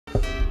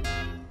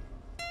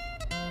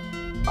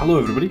Hello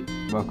everybody,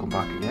 welcome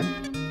back again.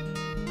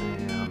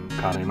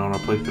 Carrying on our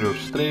playthrough of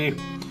Stray,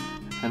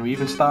 and we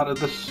even started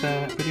this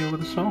video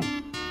with a song.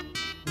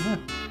 Yeah,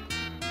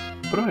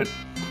 brilliant.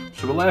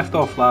 So we left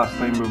off last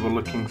time, we were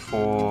looking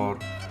for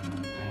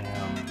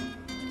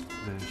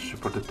the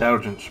super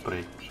detergent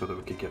spray so that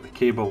we could get the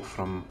cable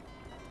from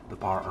the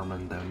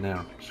barterman down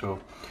there. So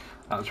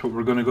that's what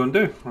we're going to go and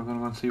do. We're going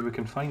to go and see if we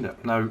can find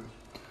it. Now,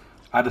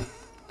 I had to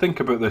think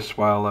about this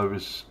while I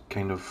was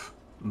kind of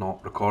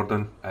not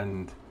recording,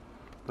 and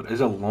there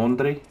is a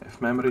laundry,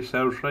 if memory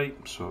serves right,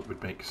 so it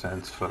would make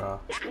sense for a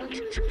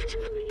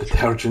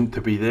detergent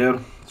to be there.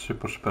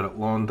 Super Spirit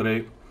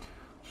Laundry.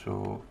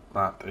 So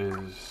that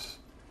is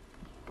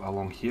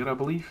along here, I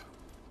believe.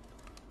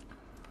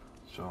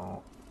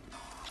 So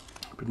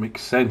it would make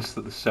sense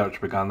that the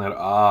search began there.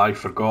 Ah, I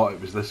forgot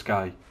it was this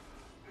guy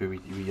who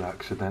we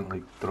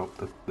accidentally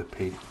dropped the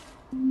paint.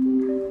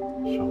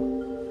 So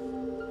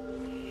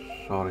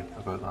sorry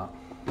about that.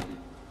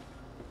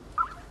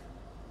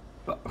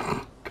 But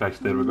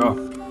Christ, there we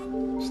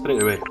go.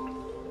 Straight away.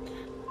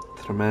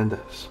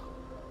 Tremendous.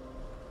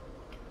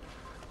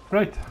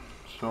 Right,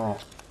 so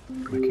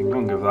we can go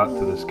and give that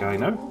to this guy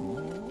now.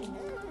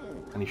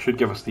 And he should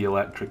give us the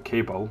electric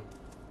cable.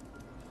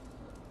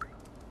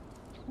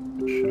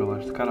 Which should allow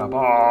us to carry a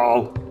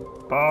ball!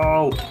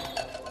 Ball!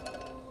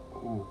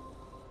 Oh.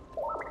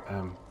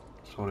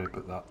 Sorry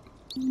about that.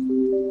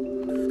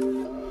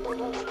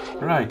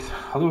 Right,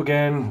 hello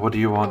again, what do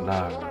you want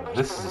now?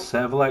 This is a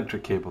set of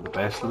electric cable, the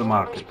best of the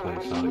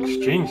marketplace. I'll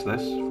exchange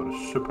this for a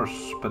Super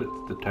Spirit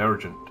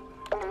detergent,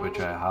 which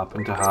I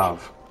happen to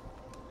have.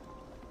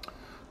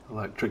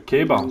 Electric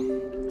cable.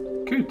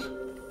 Good.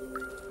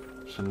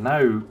 So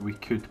now we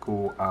could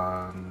go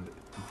and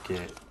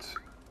get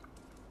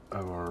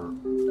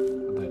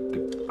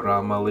the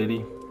grandma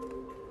lady,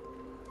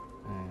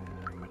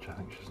 which I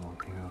think she's along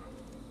here,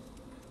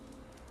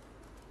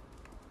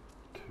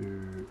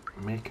 to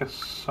make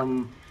us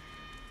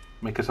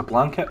a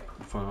blanket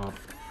for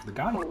the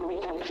guy,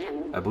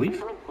 I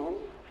believe.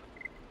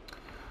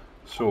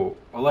 So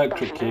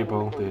electric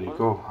cable, there you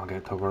go. I'll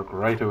get to work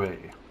right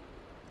away.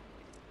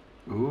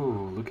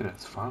 Ooh, look at it,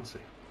 it's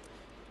fancy.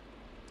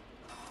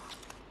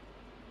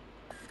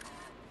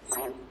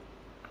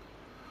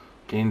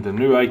 Gained a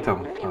new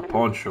item, a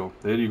poncho.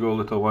 There you go,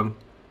 little one.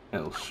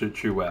 It'll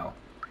suit you well.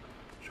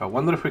 So I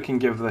wonder if we can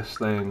give this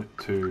then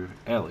to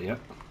Elliot,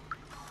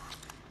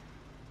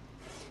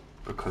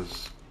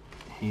 because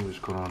he was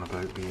going on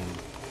about being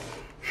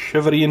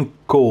shivery and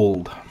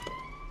cold.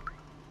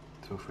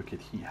 So if we could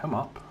heat him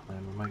up,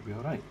 then we might be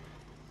alright.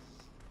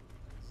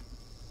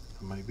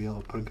 We might be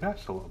able to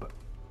progress a little bit.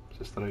 Is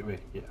this the right way?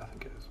 Yeah, I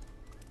think it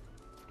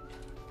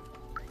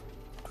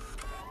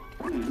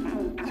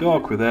is.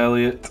 Talk with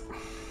Elliot.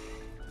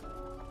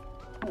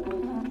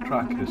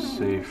 Tracker is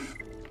safe.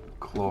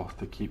 Cloth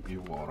to keep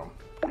you warm.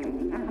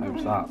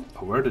 How's that?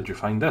 Oh, where did you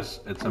find this?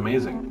 It's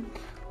amazing.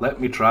 Let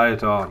me try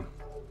it on.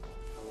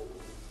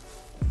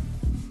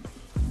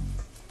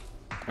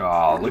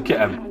 Oh, look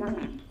at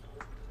him.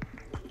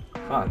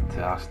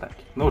 Fantastic.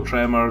 No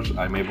tremors,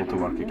 I'm able to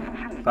work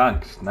again.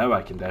 Thanks, now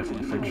I can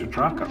definitely fix your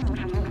tracker.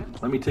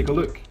 Let me take a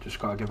look. Just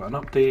gotta give it an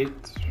update.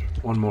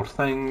 One more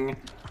thing.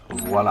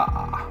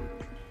 Voila.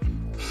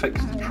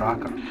 Fix the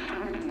tracker.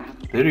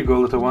 There you go,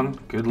 little one.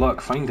 Good luck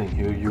finding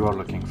who you are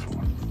looking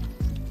for.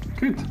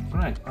 Good,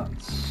 right,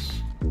 that's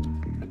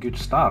a good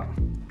start.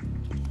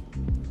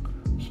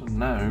 So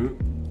now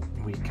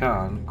we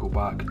can go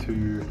back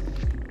to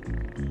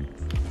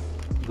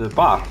the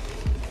bar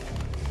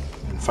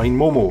and find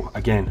Momo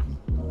again.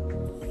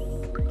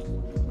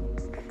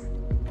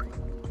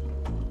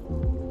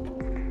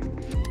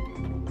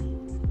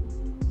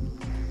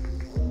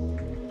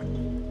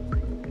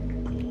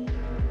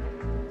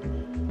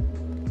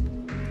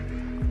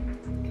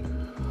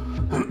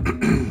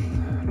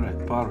 Right,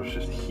 the bar was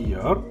just here,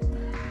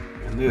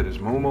 and there is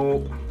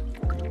Momo.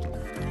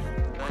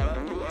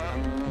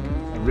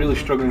 I'm really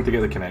struggling to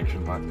get the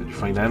connection back. Did you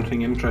find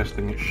anything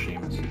interesting at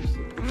Seamus's?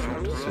 Fair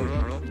to say.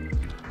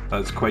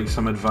 That's quite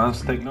some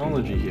advanced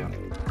technology here.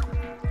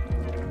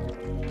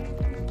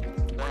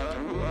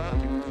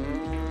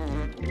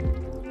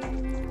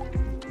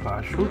 But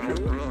I showed you.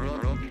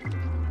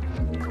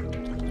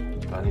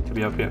 Do I need to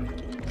be up here?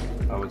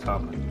 Is that what's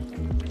happening?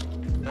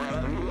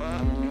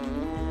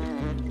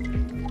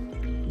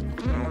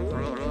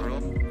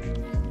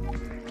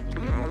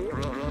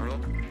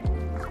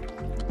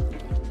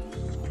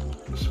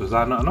 So is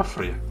that not enough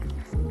for you?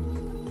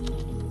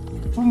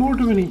 What more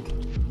do we need?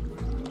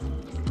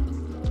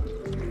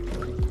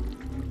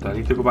 Do I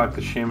need to go back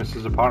to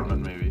Seamus's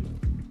apartment, maybe?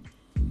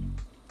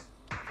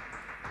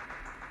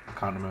 I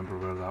can't remember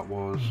where that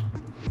was.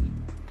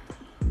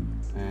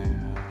 I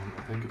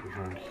think it was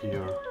around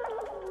here.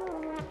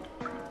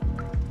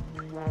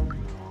 No,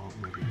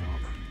 maybe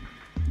not.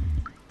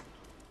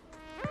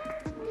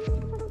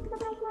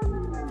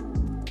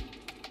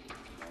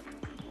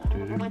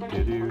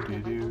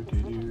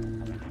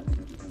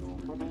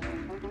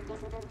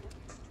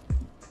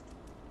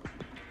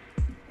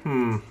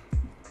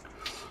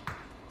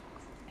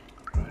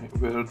 Right,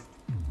 where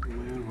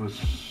Where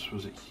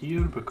was it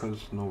here? Because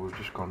no, we've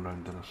just gone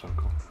round in a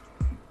circle.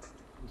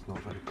 It's not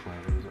very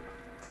clever, is it?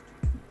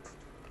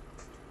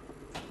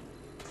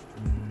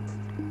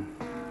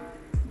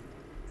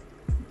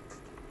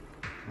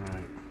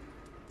 Right.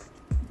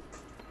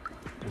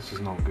 This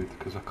is not good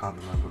because I can't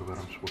remember where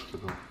I'm supposed to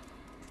go.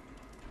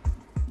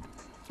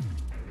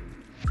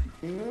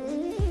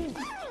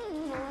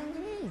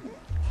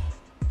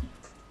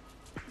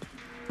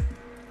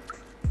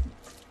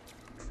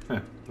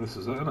 Yeah, this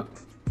is it, isn't it?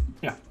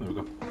 Yeah, there we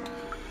go.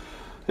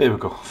 There we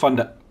go, found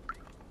it.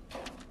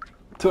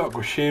 Talk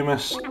with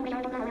Seamus.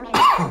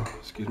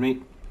 Excuse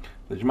me.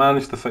 Did you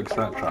manage to fix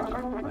that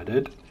tracker? I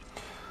did.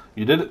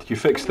 You did it, you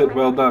fixed it,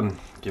 well done.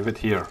 Give it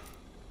here.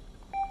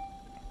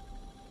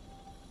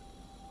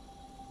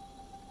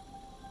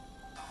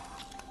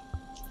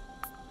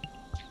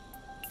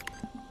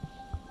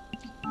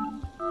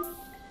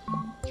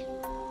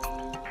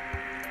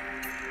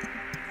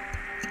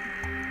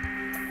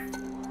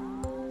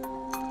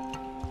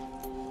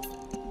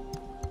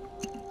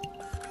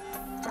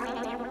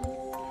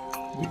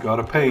 We got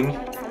a ping.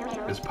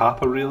 Is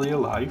Papa really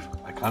alive?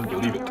 I can't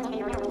believe it.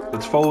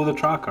 Let's follow the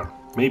tracker.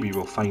 Maybe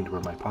we'll find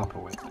where my Papa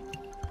went.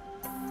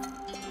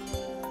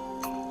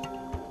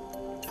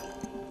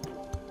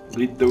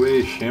 Lead the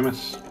way,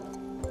 Seamus.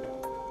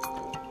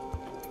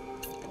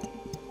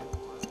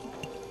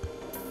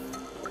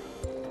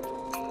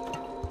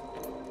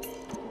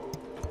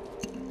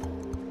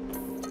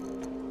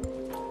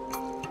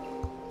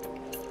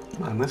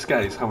 Man, this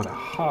guy is having a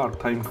hard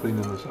time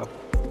cleaning this up.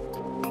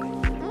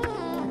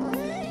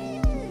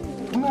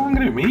 I'm not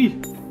angry at me.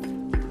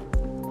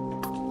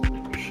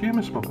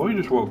 Seamus, my boy,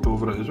 just walked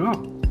over it as well.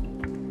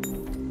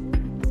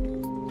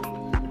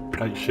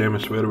 Right,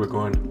 Seamus, where are we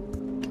going?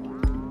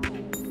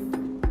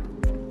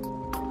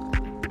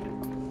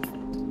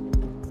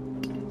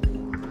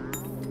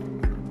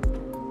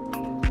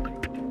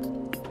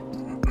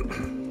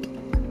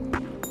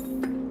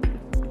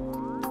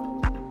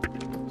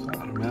 Is that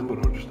a remember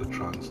or just a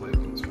translate?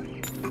 That's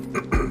fine.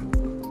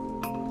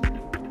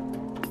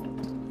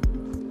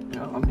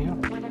 Yeah, I'm here.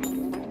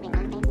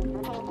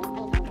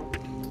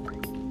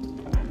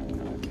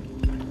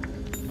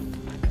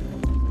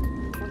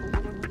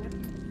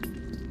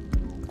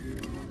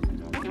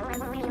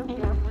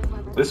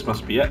 This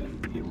must be it.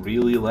 He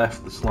really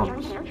left the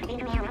slums.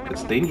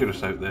 It's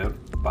dangerous out there,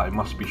 but I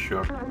must be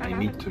sure. I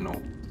need to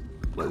know.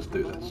 Let's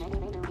do this.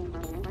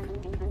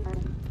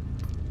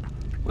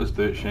 Let's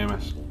do it,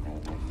 Seamus.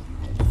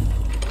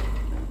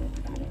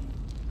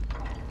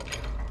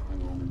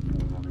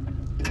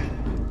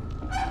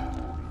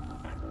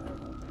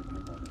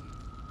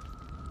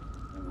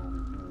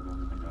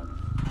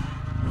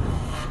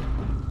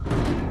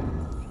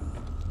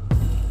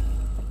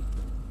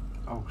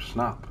 Oh,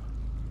 snap.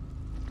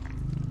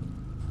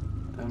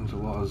 There's a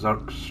lot of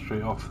Zerks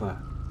straight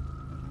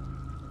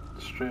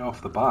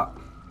off the bat.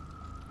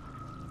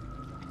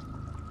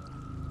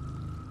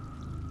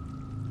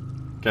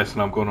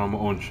 Guessing I'm going on my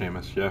own,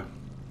 Seamus, yeah?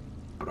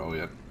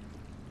 Brilliant.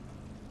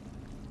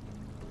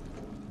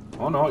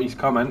 Oh no, he's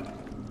coming.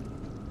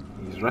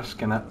 He's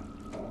risking it.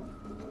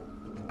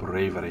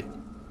 Bravery.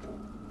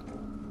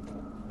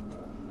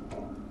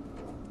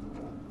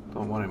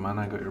 Don't worry, man,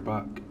 I got your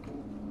back.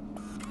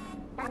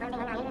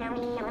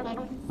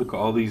 Look at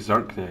all these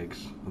Zerk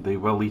eggs. They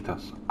will eat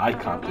us. I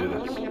can't do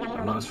this.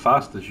 I'm not as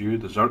fast as you.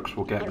 The Zerks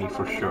will get me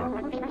for sure.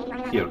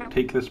 Here,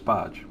 take this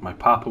badge. My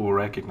Papa will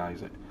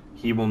recognize it.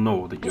 He will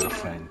know that you're a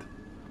friend.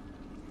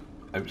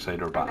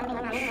 Outsider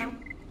badge.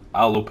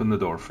 I'll open the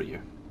door for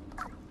you.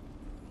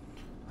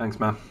 Thanks,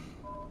 man.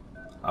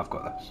 I've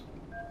got this.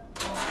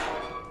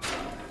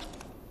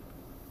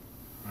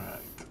 Right.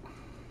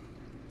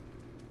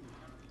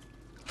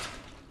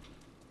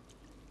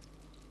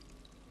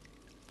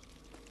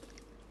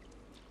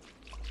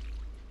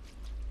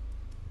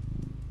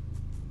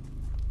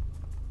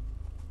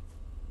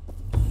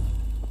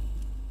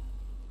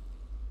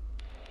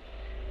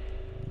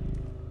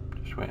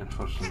 Just waiting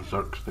for some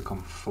Zerks to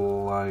come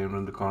flying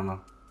around the corner.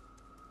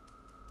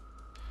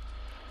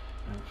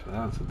 Right, so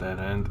that's a dead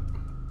end.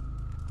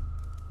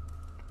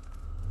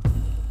 Yeah,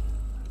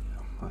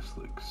 this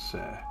looks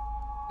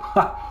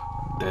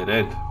dead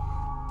end.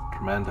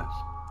 Tremendous.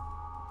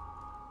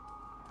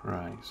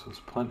 Right, so there's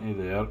plenty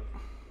there.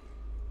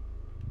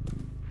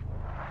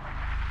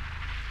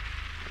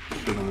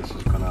 Assuming this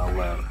is going to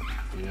alert.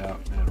 Yeah,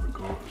 there we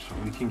go. So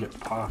we can get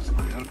past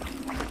there.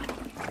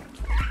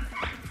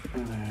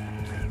 And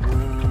then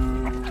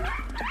round.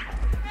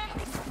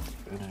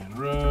 And then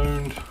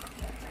round.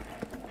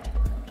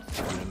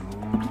 And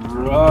then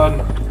run.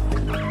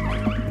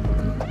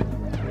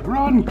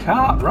 Run,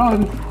 cat,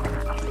 run.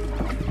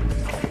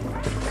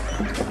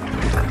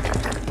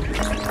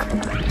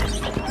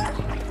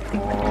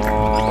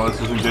 Oh,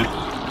 this isn't good.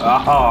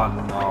 Oh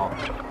no.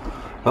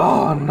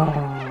 Oh no.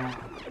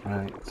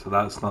 Right, so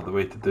that's not the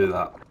way to do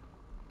that.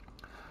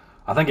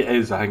 I think it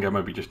is. I think I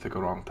maybe just took a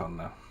wrong turn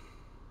there.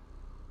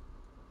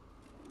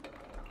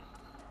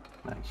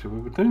 Right, so we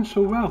were doing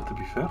so well, to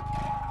be fair.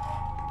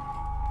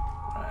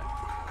 Right.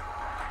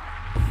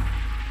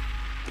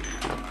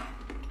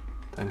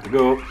 Time to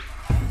go.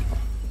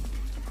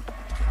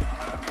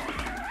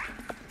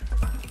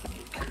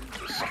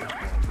 Skip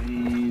all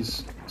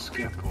these.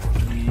 Skip all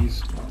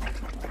these.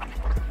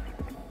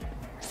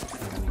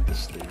 I need to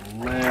stay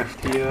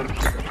left here.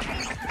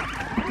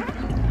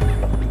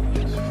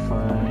 It's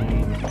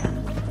fine.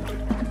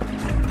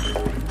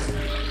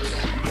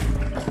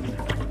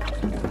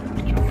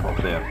 Jump up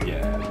there,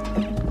 yeah.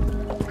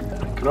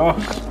 And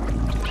across.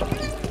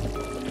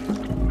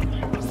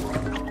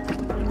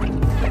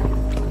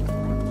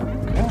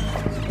 Okay,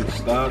 that's a good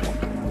start.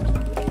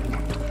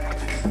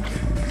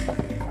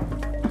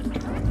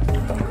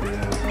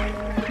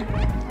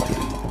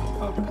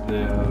 Up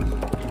there.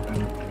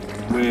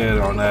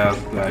 Where on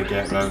earth do I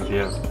get round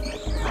here?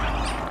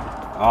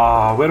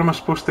 Ah, where am I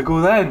supposed to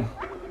go then?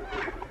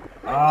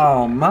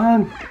 Oh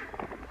man.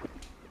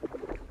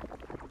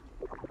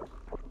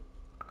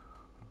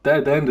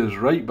 Dead end is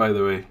right, by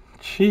the way.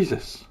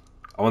 Jesus.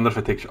 I wonder if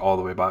it takes you all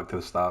the way back to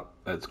the start.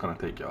 It's going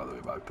to take you all the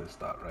way back to the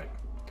start, right?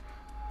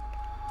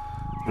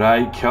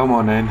 Right, come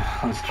on in.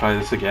 Let's try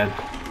this again.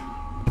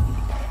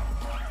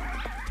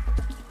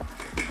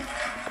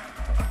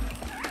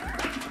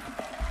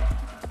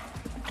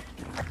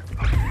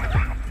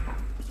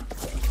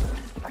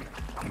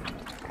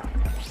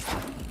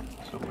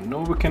 So we know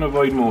we can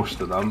avoid most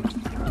of them.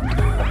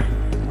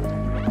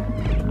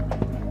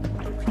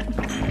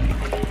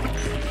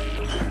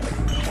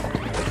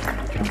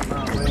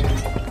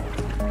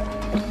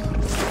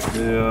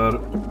 There,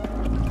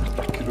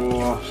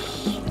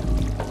 across,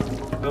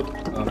 up,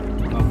 up,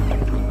 up,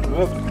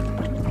 up.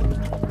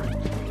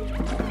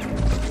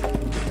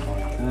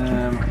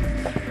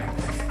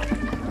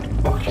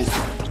 Oh jeez,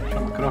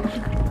 jump across.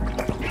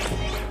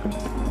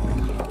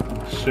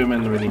 I'm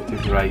assuming we need to.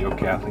 Right,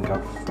 okay. I think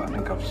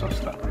I've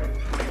sussed it.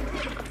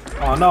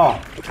 Oh no!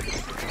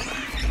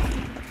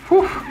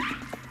 Whew.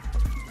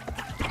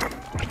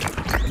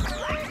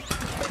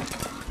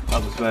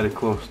 That was very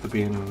close to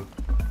being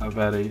a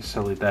very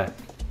silly death.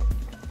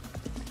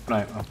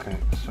 Right, okay,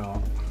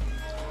 so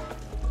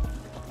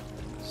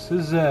this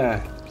is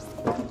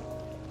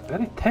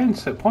very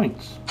tense at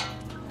points.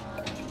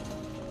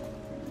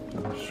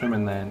 I'm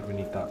assuming then we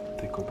need that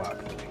to go back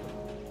there.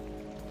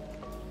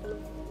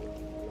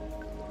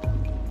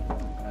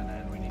 And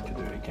then we need to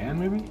do it again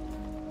maybe?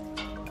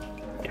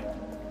 Yeah.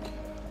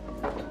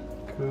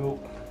 Cool.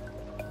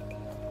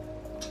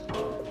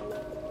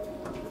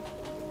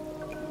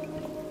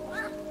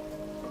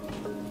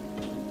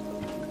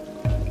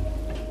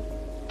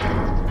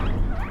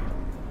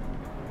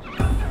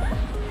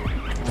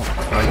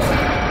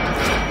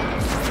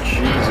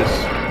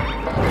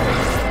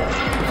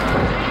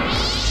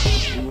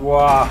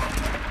 Wow.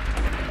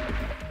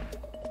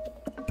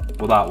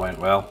 Well, that went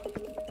well.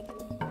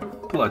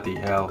 Bloody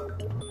hell.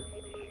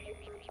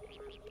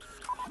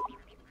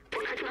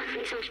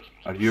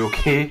 Are you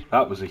okay?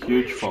 That was a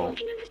huge fall.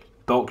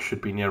 Doc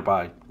should be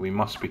nearby. We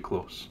must be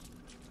close.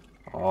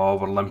 Oh,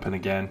 we're limping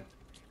again.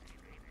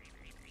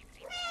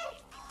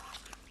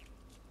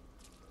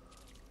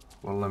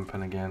 We're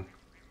limping again.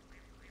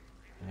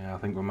 Yeah, I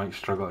think we might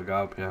struggle to get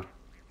up here.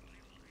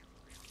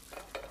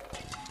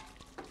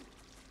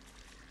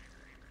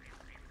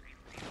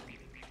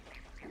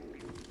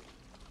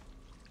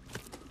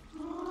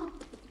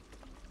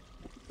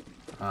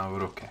 Ah,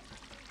 we're okay.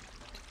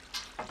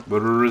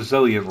 We're a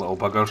resilient little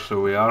bugger,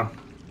 so we are.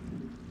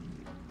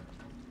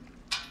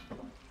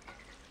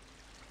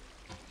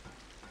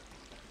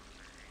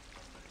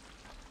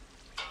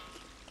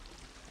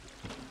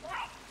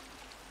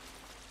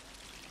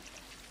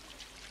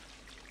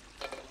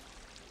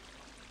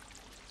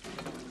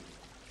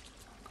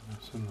 I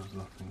assume there's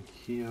nothing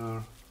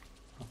here.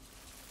 Oh,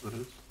 there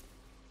is.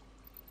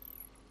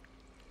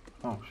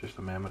 Oh, it's just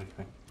a memory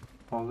thing.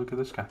 Oh, look at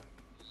this guy.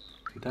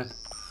 He dead.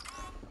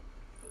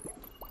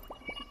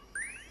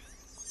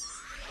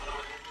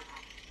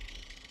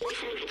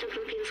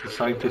 The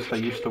scientist I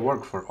used to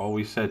work for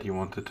always said he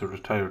wanted to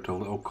retire to a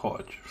little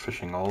cottage,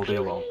 fishing all day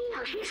long.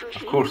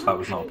 Of course that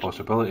was not a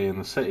possibility in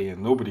the city,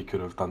 and nobody could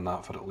have done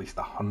that for at least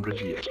 100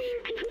 years.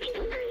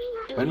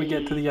 When we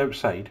get to the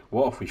outside,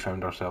 what if we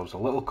found ourselves a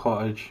little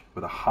cottage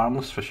with a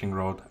harmless fishing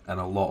rod and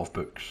a lot of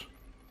books?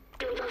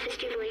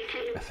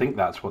 I think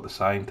that's what the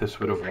scientists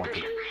would have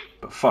wanted.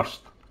 But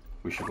first,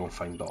 we should go and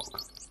find Doc.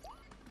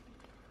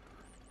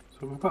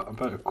 So we've got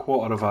about a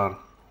quarter of our...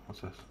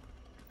 What's this?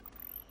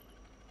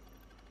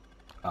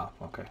 Ah,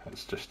 okay,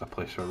 it's just a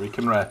place where we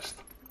can rest.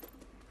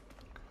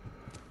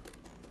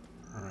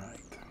 Right.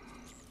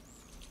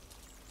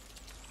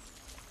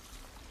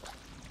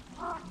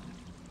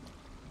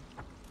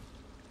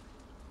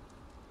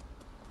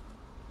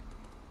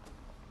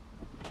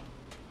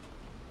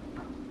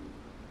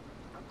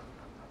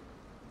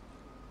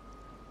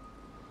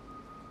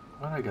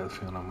 I get the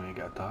feeling I'm going to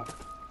get attacked.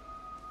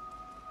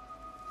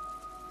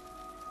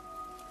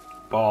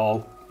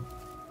 Ball.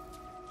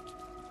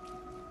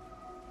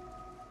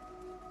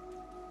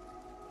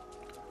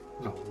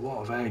 There's a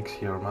lot of eggs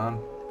here, man.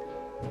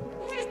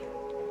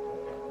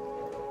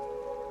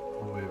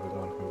 What way are we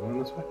going? Are we going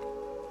this way?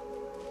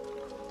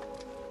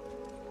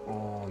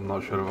 Oh, I'm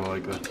not sure if I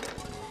like this.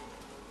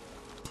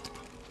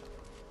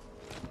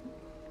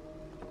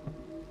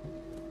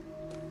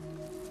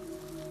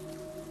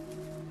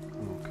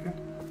 Okay.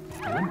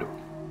 Window.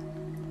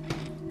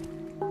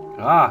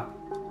 Ah!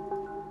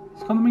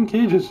 It's got them in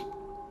cages.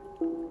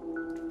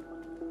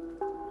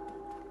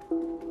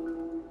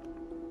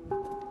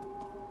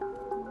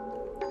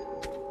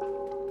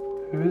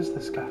 Who is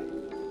this guy?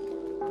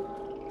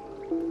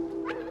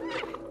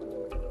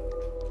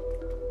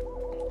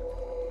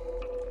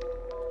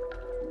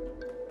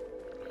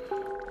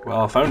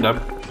 Well, I found him.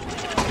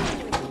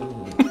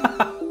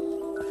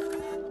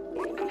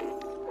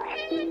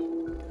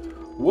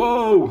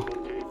 Whoa!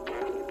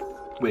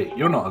 Wait,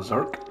 you're not a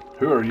Zerk.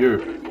 Who are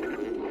you?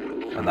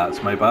 And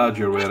that's my badge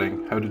you're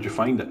wearing. How did you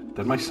find it?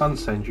 Did my son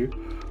send you?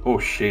 Oh,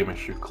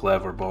 Seamus, you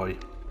clever boy.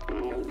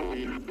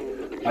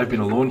 I've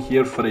been alone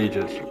here for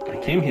ages. I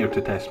came here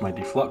to test my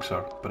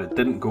defluxer, but it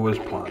didn't go as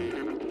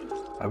planned.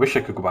 I wish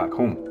I could go back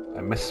home.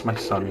 I miss my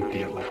son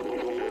dearly.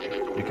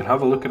 You can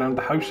have a look around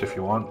the house if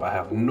you want, but I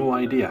have no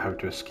idea how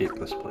to escape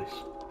this place.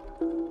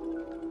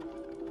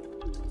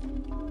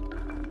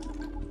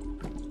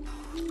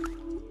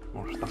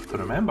 More stuff to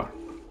remember.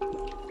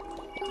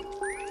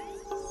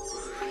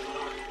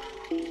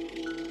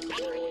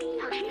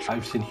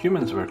 I've seen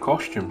humans wear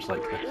costumes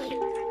like this.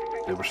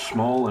 They were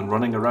small and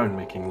running around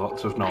making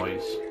lots of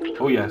noise.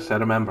 Oh yes, I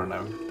remember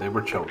now. They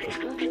were children.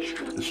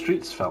 The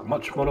streets felt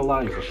much more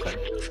alive with them.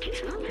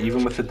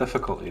 Even with the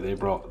difficulty they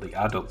brought, the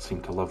adults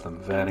seemed to love them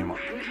very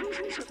much.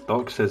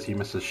 Doc says he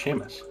misses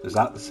Seamus. Is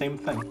that the same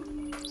thing?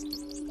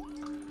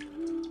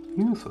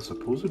 Yes, I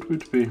suppose it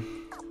would be.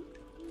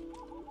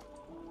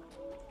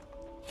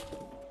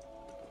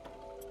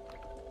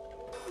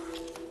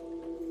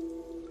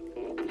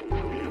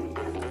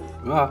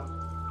 Ah.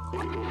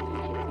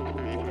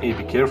 Hey,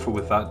 be careful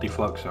with that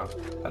defluxer.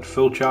 At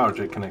full charge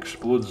it can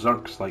explode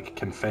Zerks like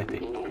confetti.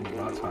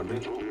 That's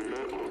handy.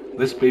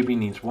 This baby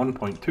needs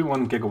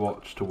 1.21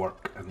 gigawatts to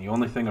work, and the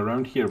only thing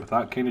around here with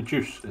that kind of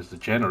juice is the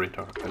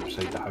generator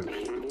outside the house.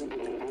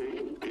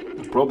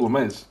 The problem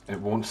is, it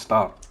won't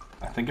start.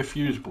 I think a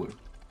fuse blew,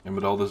 and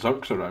with all the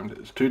Zerks around,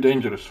 it's too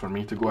dangerous for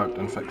me to go out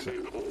and fix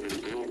it.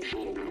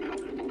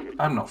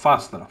 I'm not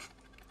fast enough,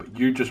 but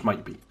you just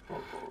might be.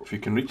 If you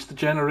can reach the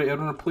generator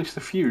and replace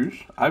the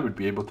fuse, I would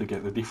be able to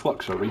get the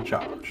defluxer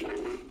recharged.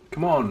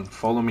 Come on,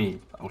 follow me.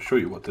 I'll show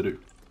you what to do.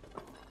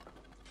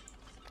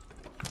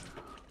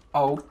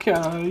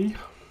 Okay.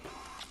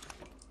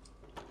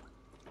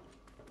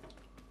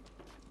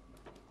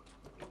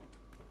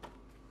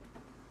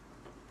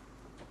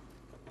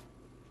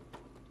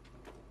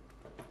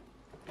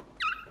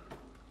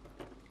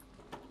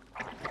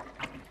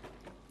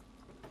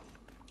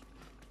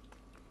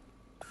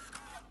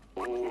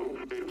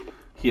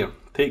 Here,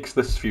 takes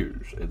this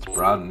fuse. It's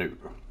brand new.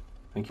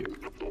 Thank you.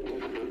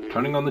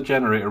 Turning on the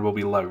generator will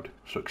be loud,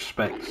 so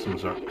expect some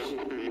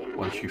Zerks.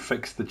 Once you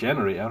fix the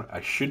generator, I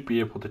should be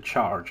able to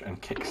charge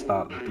and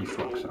kickstart the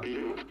defluxer.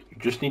 You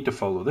just need to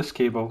follow this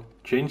cable,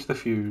 change the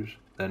fuse,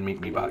 then meet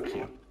me back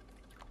here.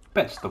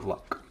 Best of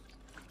luck.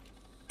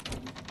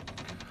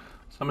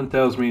 Someone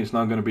tells me it's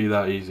not going to be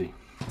that easy.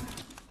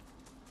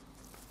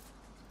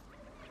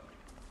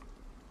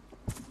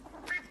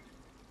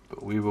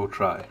 But we will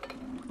try.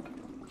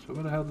 So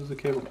where the hell does the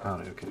cable... Ah,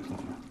 right, okay, it's not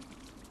there.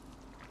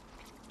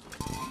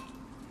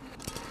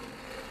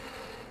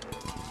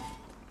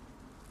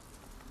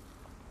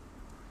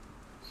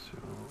 So,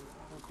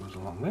 it goes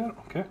along there,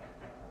 okay.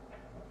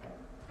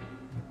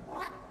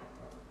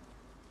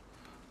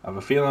 I have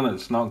a feeling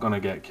it's not going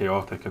to get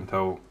chaotic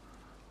until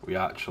we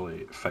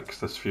actually fix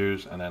this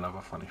fuse, and then I have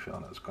a funny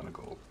feeling it's going to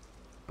go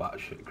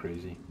batshit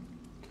crazy.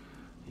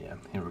 Yeah,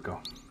 here we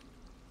go.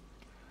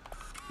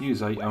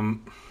 Use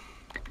item...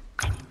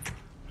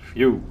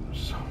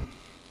 Fuse.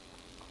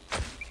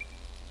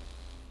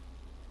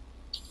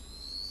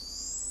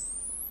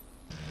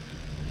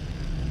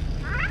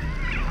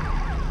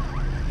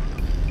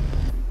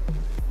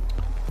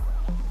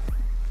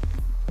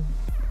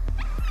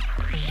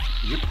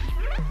 Yep.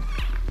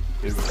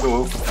 Here we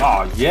go.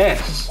 Ah,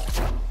 yes!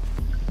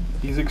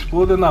 He's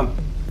exploding them.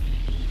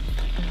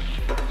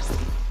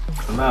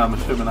 So now I'm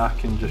assuming I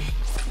can just...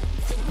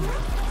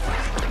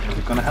 Is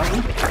it gonna help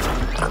me?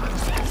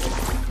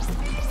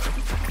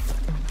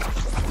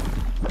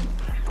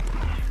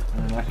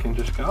 I can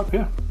just get up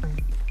here.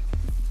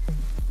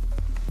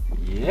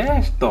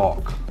 Yes,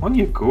 Doc. On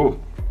you go.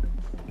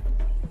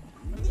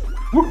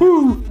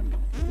 Woohoo!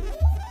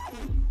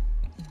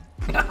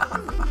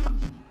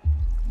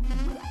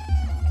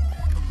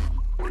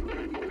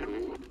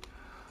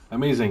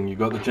 Amazing, you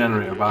got the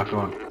generator back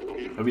on.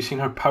 Have you seen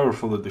how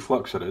powerful the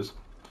defluxer is?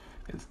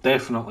 It's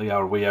definitely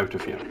our way out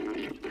of here.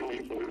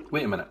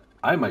 Wait a minute,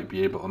 I might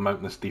be able to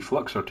mount this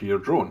defluxer to your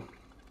drone.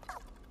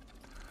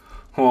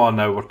 Oh,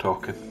 now we're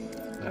talking.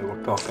 Now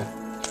we're talking.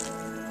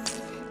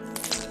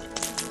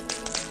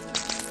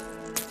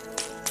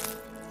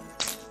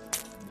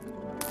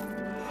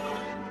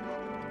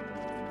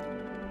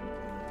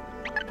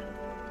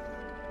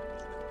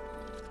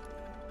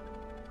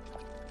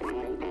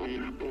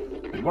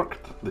 It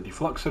worked. The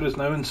defluxer is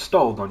now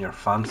installed on your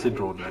fancy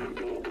drone now.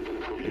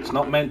 It's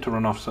not meant to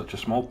run off such a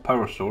small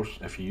power source.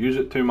 If you use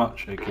it too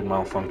much, it can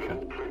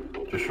malfunction.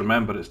 Just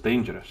remember it's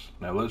dangerous.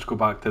 Now let's go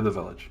back to the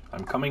village.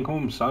 I'm coming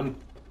home, son.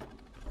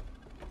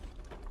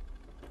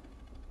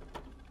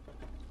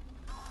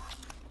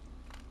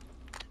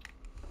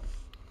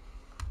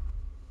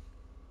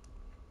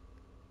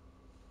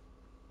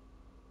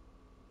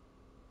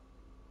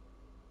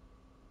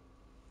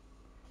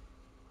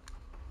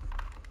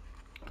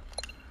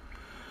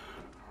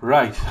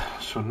 Right,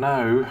 so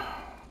now,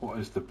 what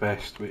is the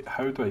best way?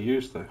 How do I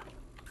use the...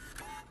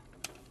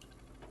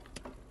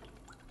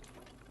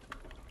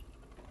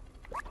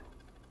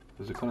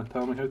 Is it going to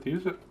tell me how to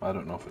use it? I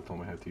don't know if it told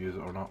me how to use it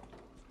or not.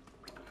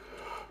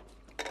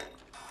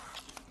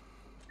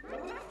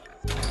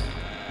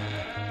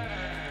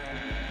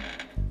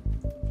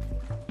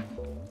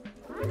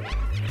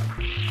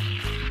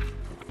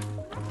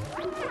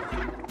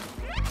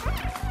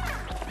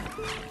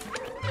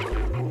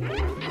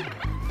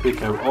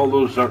 Take out all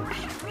those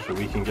zerks so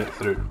we can get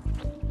through.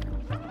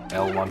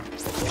 L1.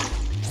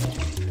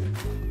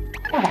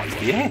 Oh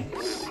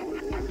yes!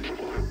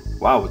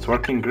 Wow, it's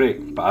working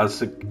great, but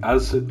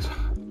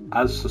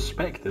as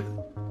suspected,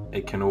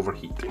 it can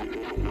overheat.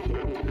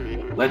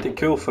 Let it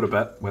cool for a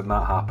bit when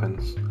that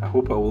happens. I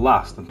hope it will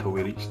last until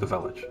we reach the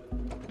village.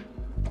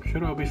 I'm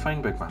sure it'll be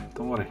fine, big man,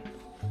 don't worry.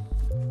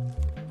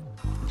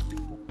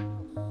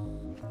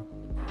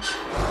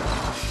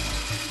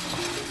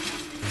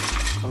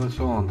 Well, it's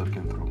all under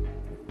control.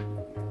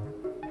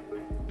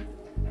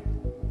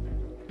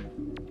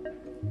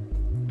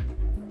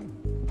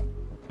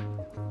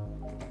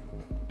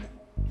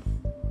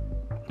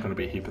 Going to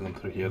be heaping them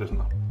through here, isn't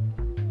there?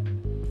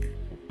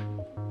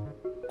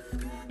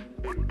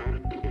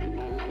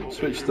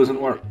 Switch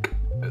doesn't work.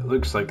 It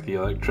looks like the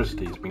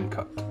electricity has been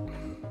cut.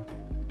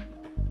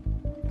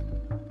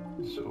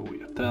 So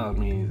you're telling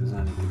me there's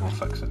I need to go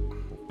fix it.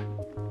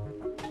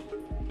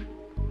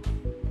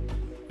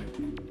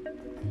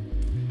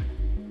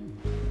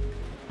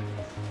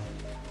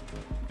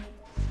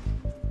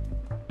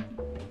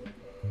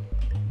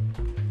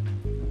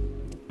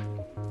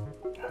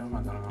 How am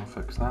I going to go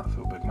fix that,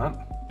 Phil, big man?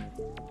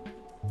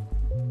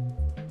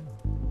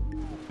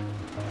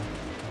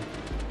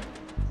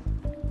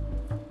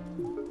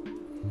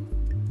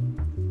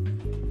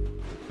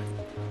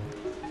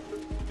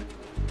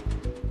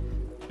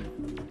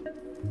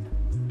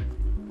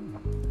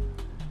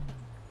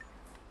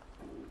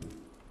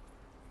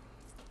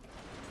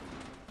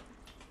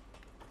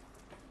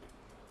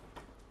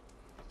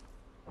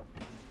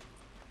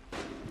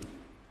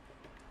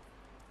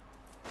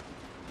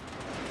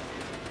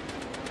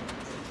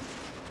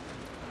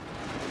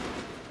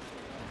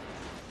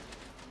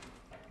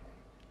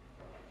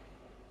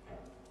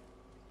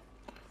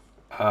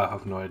 I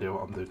have no idea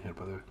what I'm doing here,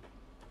 by the way.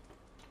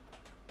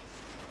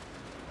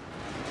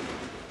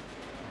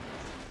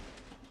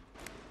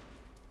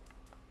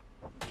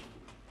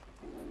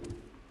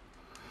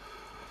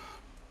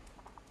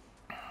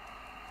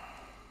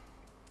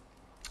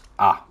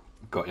 Ah,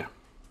 got you.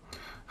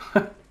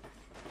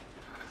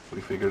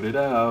 We figured it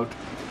out.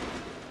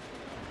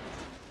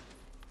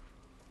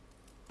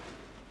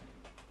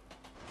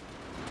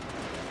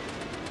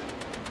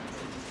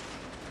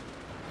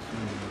 So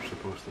we're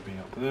supposed to be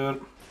up there.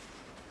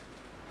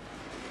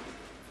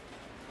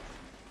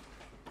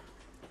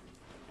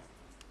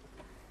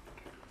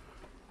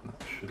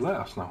 Should let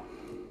us know.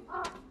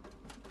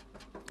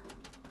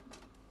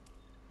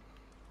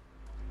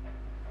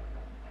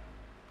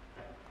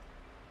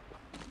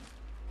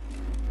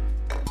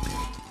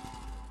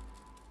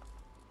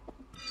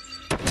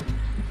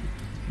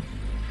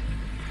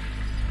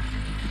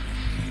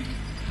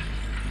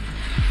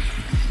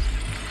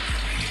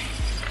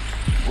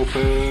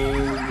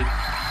 Open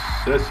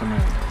sesame.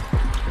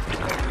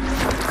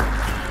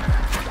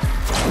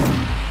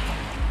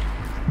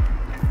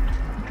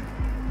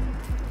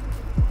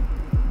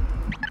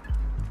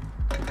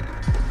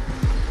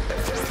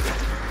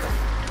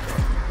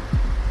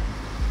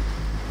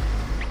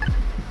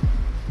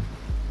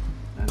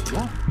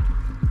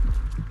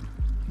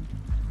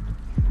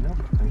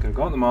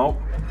 Got them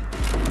all.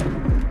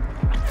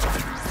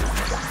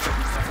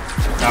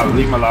 Now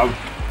leave them alone.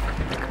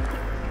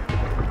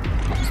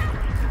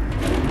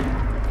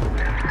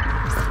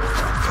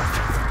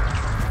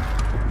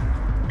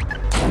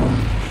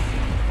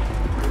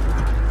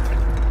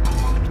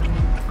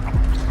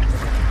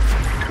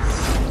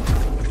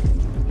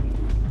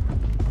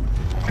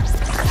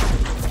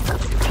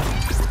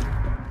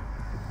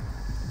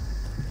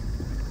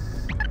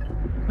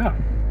 Yeah.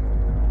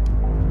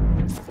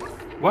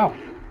 Wow.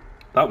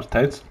 That was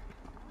tense.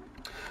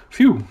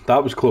 Phew,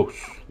 that was close.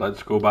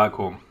 Let's go back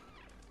home.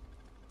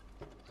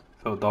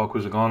 Thought Doc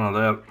was a goner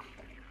there.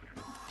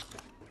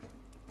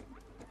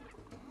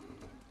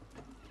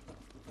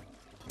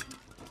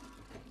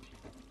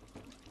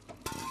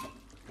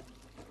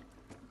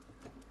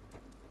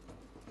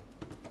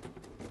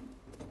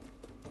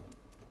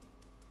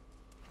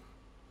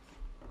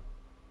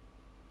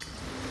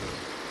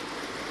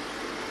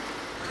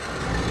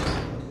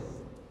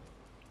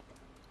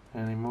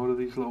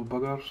 these little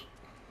buggers.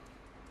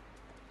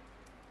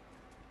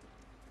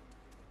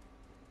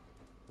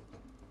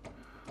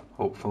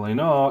 Hopefully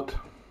not.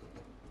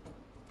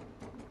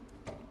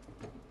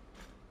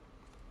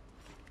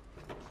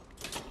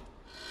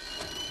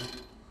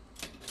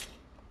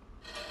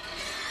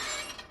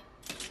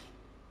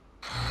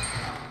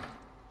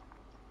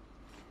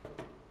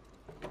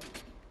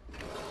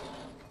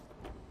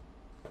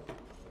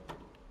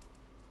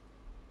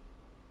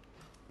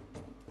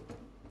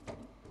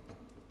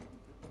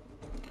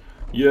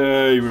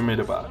 Yay, we made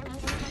it back.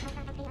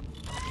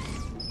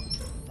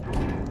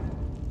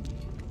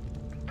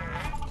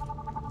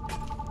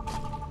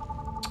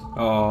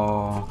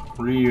 Oh,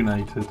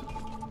 reunited.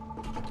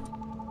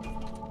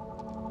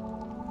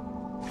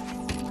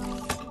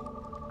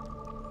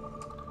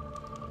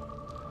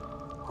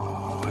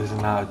 Oh,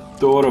 isn't that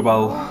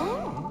adorable?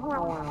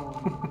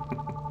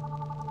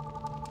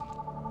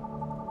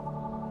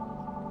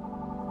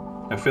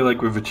 I feel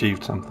like we've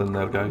achieved something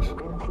there, guys.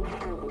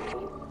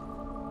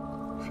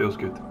 Feels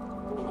good.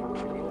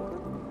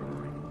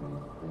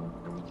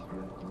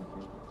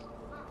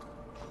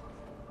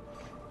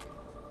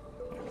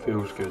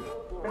 Feels good.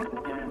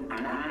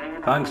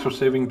 Thanks for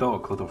saving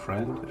Doc, little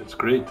friend. It's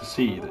great to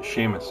see that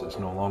Seamus is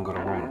no longer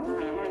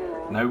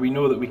alone. Now we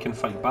know that we can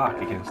fight back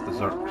against the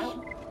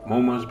Zurks.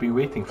 Momo's been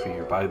waiting for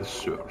you by the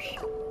sewers.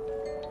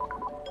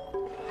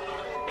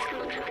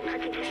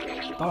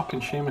 Doc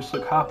and Seamus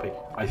look happy.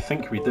 I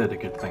think we did a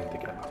good thing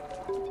together.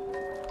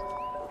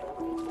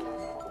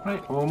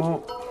 Right,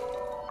 Momo.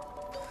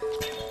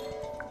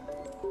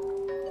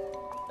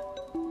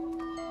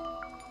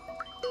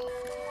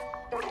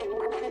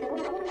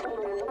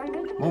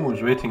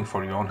 Momo's waiting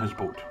for you on his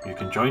boat. You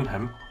can join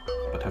him,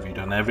 but have you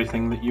done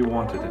everything that you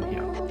wanted in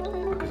here?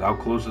 Because I'll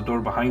close the door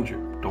behind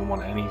you. Don't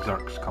want any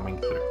Zurks coming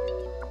through.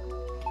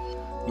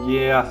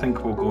 Yeah, I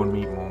think we'll go and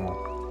meet Momo.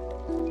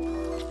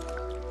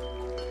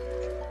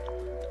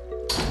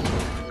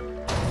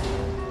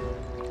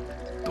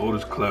 Door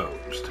is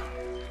closed.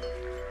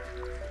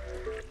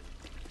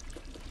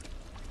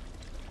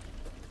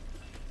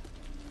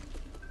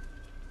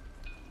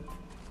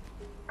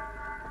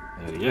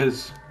 There he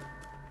is.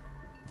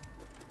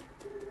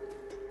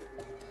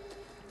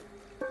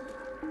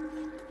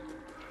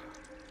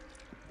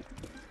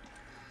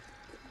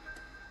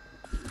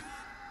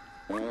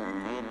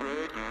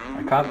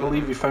 I can't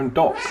believe we found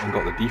Doc and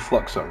got the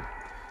defluxer.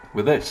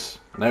 With this,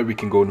 now we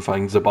can go and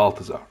find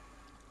Zabaltazar.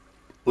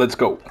 Let's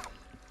go.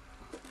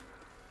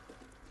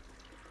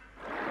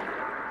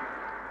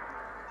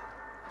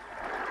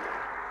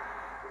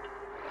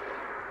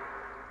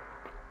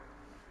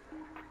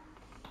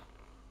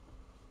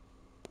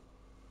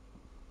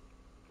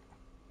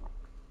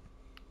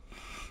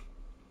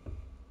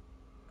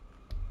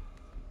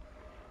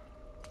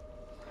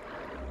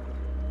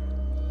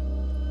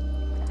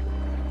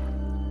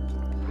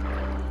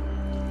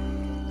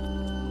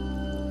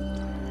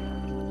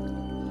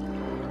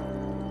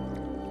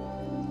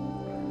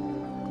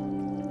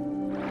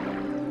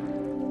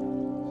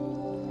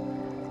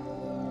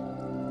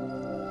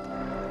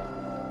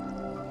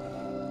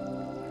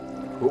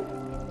 Oh,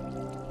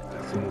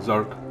 that's in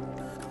Zurk.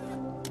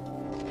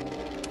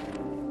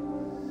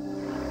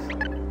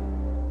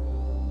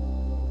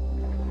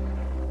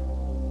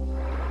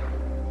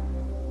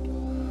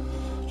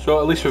 So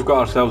at least we've got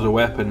ourselves a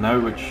weapon now,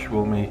 which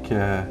will make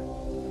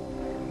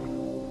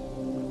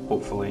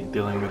hopefully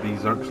dealing with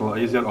these Zurks a lot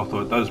easier, although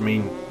it does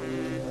mean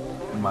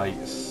my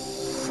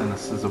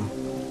cynicism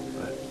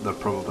that they're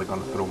probably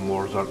going to throw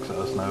more Zurks at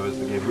us now as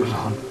the game goes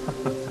on.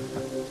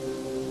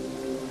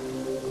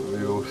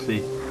 We will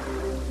see.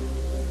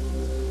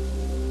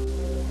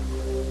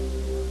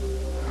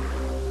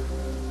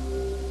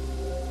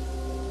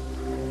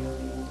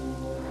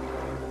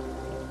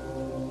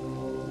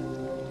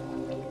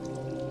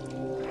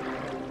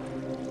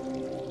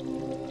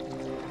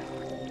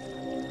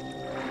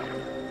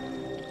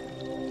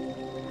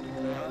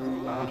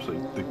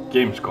 Absolutely, the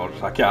game's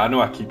gorgeous. I know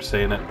I keep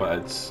saying it, but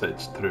it's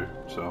true.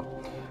 So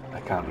I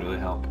can't really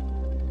help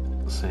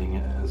saying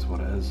it is what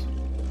it is.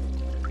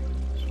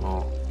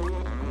 So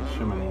I'm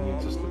assuming he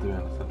needs us to do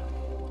anything.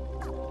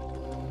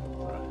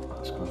 Right,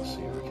 let's go and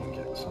see if we can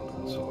get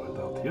something sorted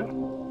out here.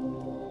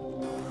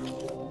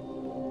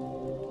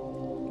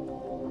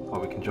 Oh,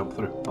 we can jump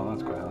through. Oh,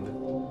 that's quite handy.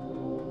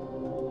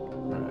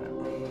 Right.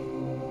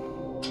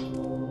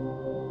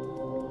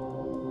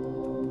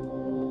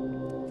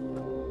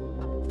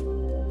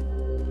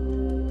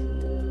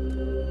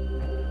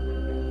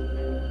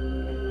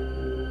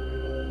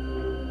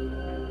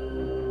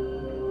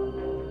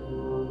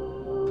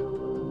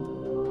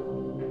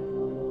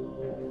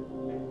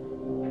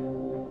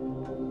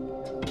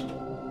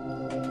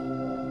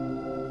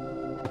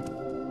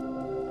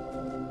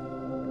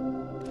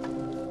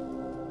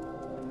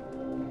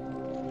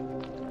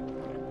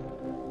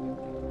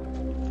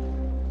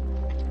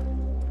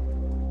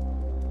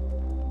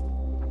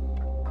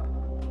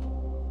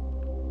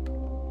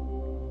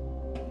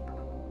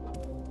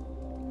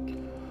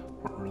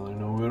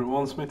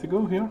 Wants me to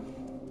go here.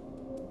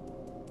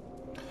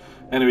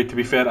 Anyway, to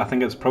be fair, I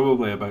think it's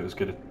probably about as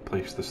good a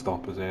place to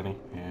stop as any.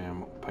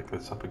 We'll pick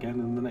this up again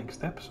in the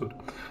next episode.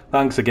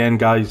 Thanks again,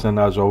 guys, and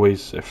as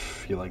always,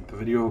 if you liked the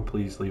video,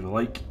 please leave a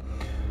like.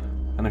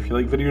 And if you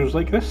like videos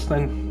like this,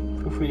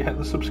 then feel free to hit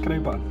the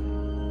subscribe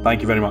button.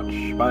 Thank you very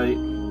much.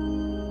 Bye.